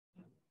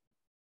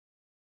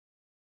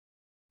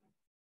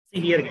See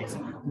here, guys,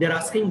 they're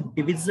asking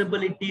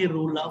divisibility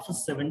rule of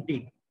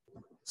 72.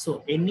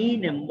 So any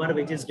number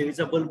which is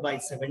divisible by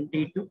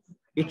 72,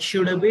 it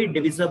should be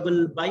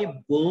divisible by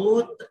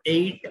both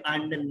 8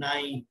 and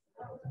 9.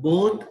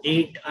 Both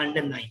 8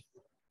 and 9.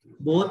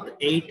 Both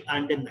 8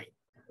 and 9.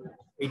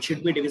 It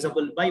should be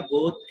divisible by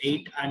both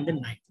 8 and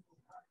 9.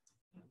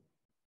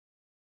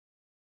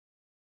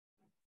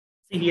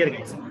 See here,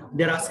 guys,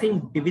 they're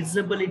asking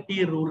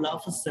divisibility rule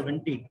of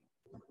 72.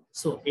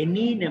 So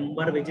any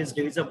number which is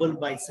divisible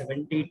by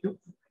 72,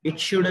 it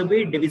should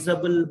be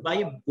divisible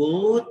by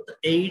both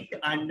 8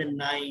 and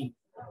 9.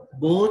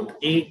 Both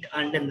 8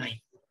 and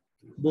 9.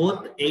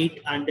 Both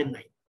 8 and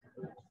 9.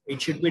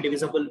 It should be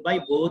divisible by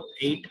both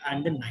 8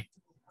 and 9.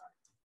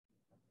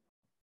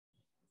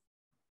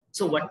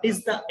 So what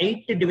is the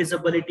 8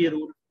 divisibility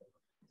rule?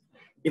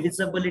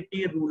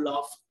 Divisibility rule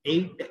of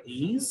 8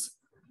 is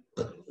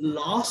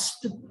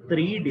last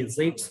 3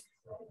 digits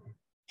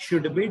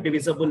should be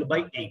divisible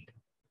by 8.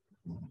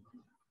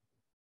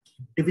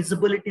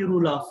 Divisibility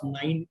rule of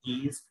 9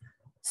 is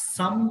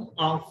sum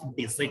of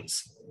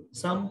digits.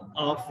 Sum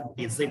of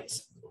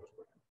digits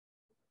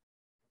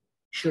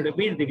should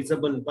be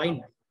divisible by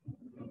 9.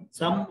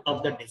 Sum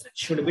of the digits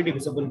should be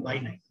divisible by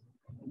 9.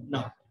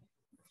 Now,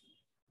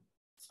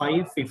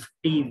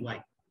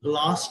 550y.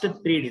 Last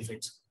 3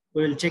 digits.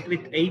 We will check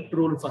with 8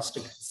 rule first,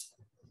 guys.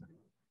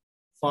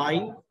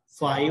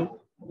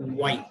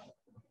 5y.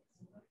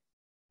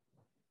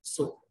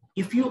 So,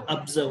 if you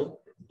observe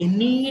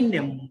any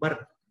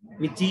number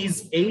which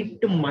is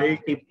 8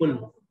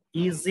 multiple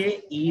is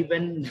a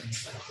even number.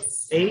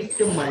 8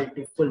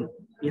 multiple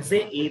is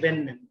a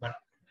even number.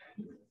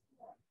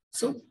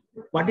 So,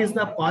 what is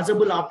the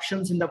possible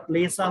options in the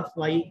place of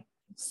y?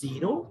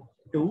 0,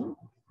 2,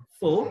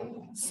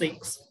 4,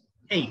 6,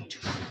 8.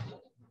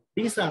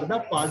 These are the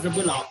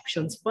possible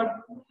options for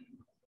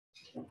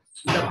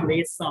the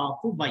place of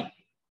y.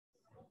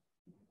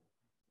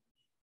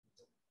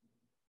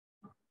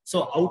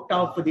 So out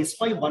of this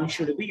 5, 1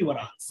 should be your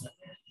answer.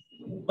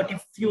 But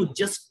if you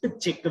just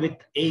check with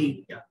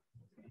 8,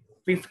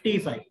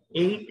 55,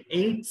 8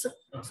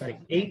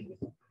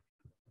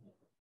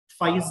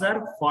 5s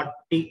are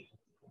 40.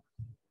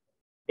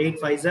 8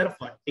 5s are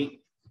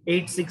 40.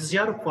 8 6s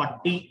are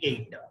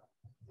 48.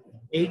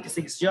 8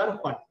 6s are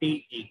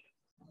 48.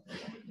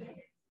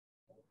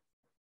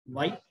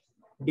 Y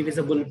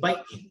divisible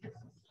by 8.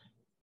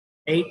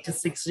 8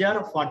 6s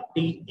are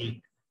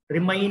 48.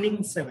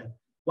 Remaining 7.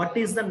 What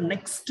is the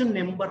next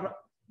number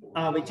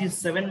which is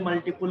 7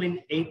 multiple in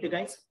 8,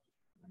 guys?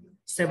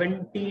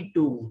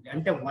 72.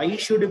 And y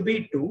should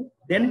be 2.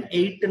 Then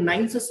 8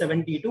 9s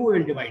 72. We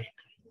will divide it.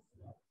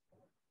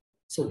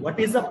 So what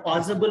is the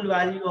possible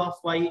value of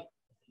y?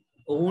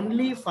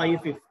 Only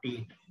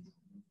 550.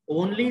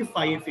 Only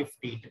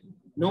 550.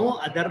 No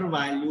other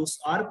values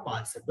are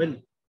possible.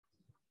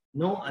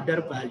 No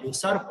other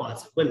values are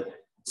possible.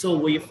 So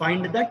we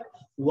find that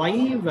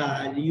y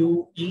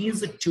value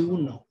is 2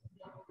 now.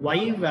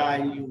 Y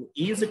value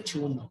is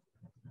 2 now.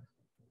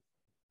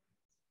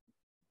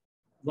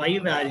 Y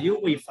value,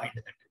 we find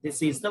that.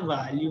 This is the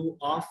value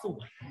of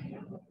y.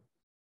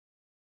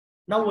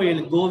 Now we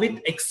will go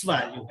with x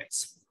value,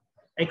 guys.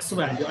 X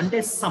value and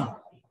a sum.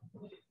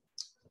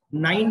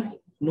 9,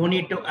 no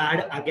need to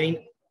add again.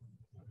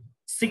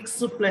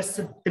 6 plus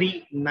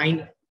 3,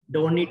 9.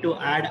 Don't need to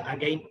add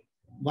again.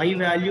 Y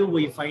value,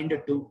 we find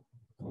 2.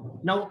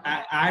 Now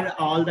add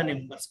all the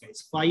numbers,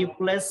 guys. 5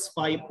 plus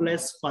 5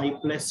 plus 5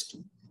 plus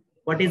 2.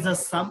 What is the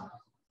sum?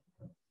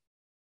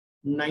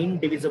 9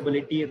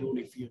 divisibility rule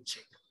if you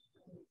check.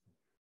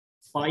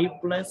 5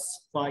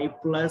 plus 5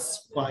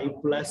 plus 5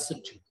 plus 2.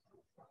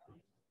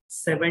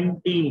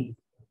 17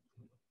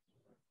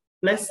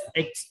 plus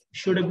x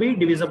should be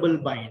divisible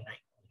by 9.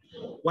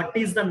 What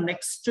is the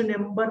next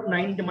number?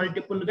 9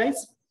 multiple,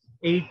 guys?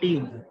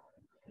 18.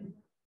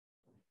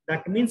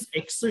 That means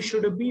x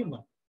should be 1.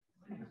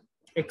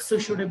 X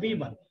should be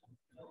 1.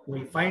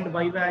 We find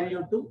y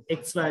value to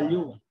x value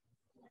 1.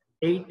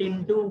 8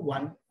 into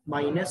 1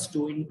 minus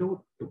 2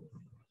 into 2.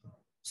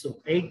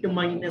 So 8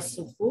 minus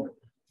 4,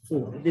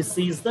 4. This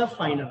is the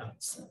final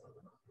answer.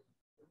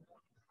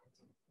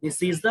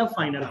 This is the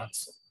final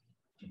answer.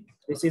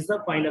 This is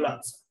the final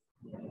answer.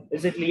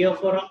 Is it clear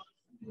for all?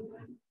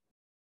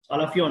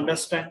 All of you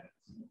understand?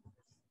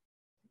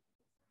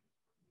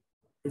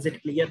 Is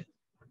it clear?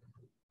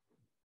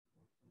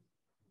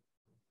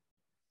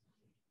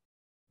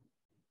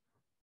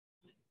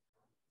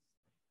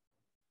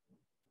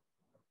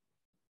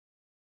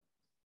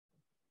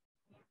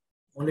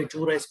 Only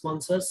 2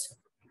 responses.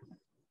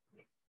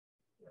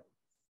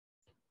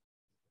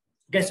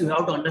 Guys, you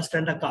have to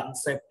understand the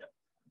concept.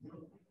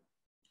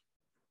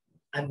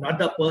 I'm not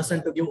the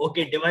person to give,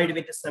 okay, divide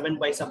with 7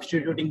 by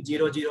substituting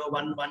 0, 0,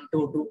 1, 1,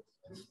 2, 2.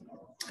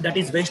 That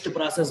is waste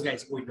process,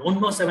 guys. We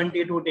don't know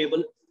 72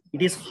 table.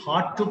 It is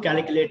hard to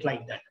calculate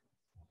like that.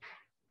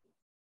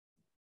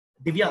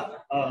 Divya,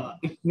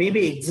 it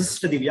maybe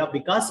exists, Divya,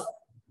 because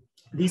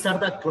these are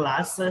the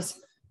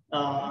classes.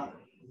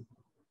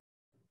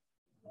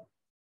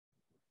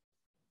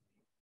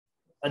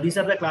 These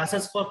are the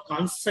classes for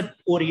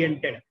concept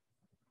oriented.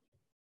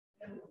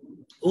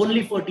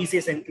 Only for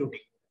TCS NQT.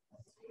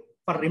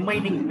 For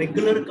remaining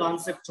regular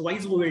concepts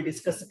wise, we will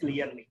discuss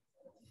clearly.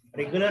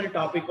 Regular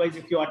topic wise,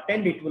 if you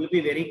attend, it will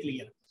be very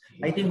clear.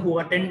 I think who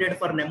attended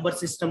for number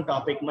system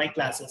topic, my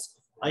classes,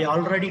 I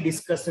already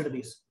discussed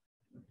this.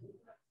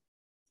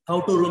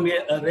 How to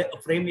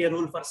frame a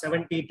rule for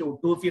 72,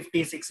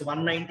 256,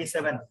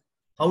 197.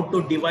 How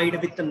to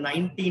divide with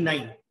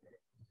 99.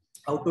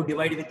 How to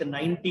divide with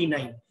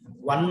 99,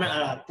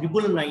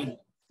 999,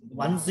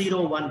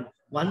 101,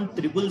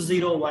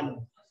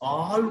 10001.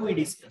 All we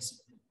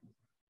discussed.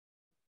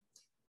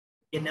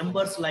 In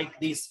numbers like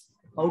this,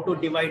 how to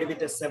divide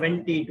with a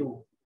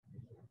 72,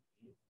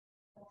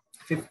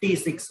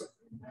 56,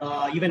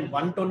 even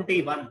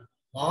 121.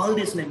 All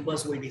these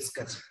numbers we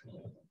discussed.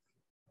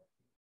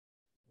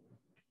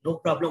 No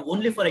problem.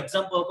 Only for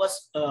exam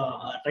purpose,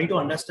 try to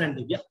understand,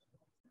 Divya.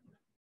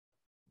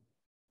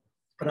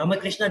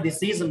 Ramakrishna,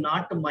 this is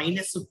not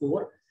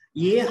 -4,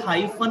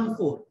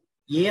 A-4,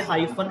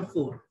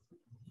 A-4,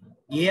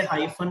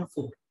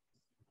 A-4.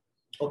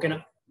 Okay,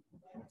 now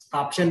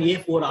option A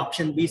 4,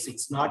 option B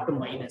 6, not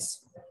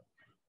minus.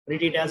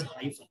 Read it as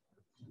hyphen.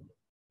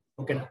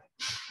 Okay, now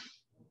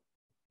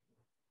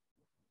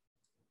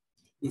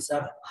these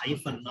are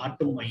hyphen, not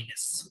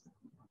minus.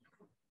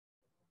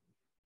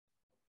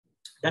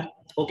 Done.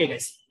 Okay,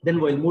 guys. Then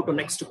we'll move to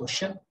next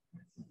question.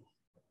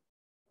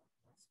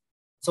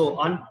 So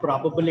on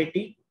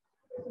probability,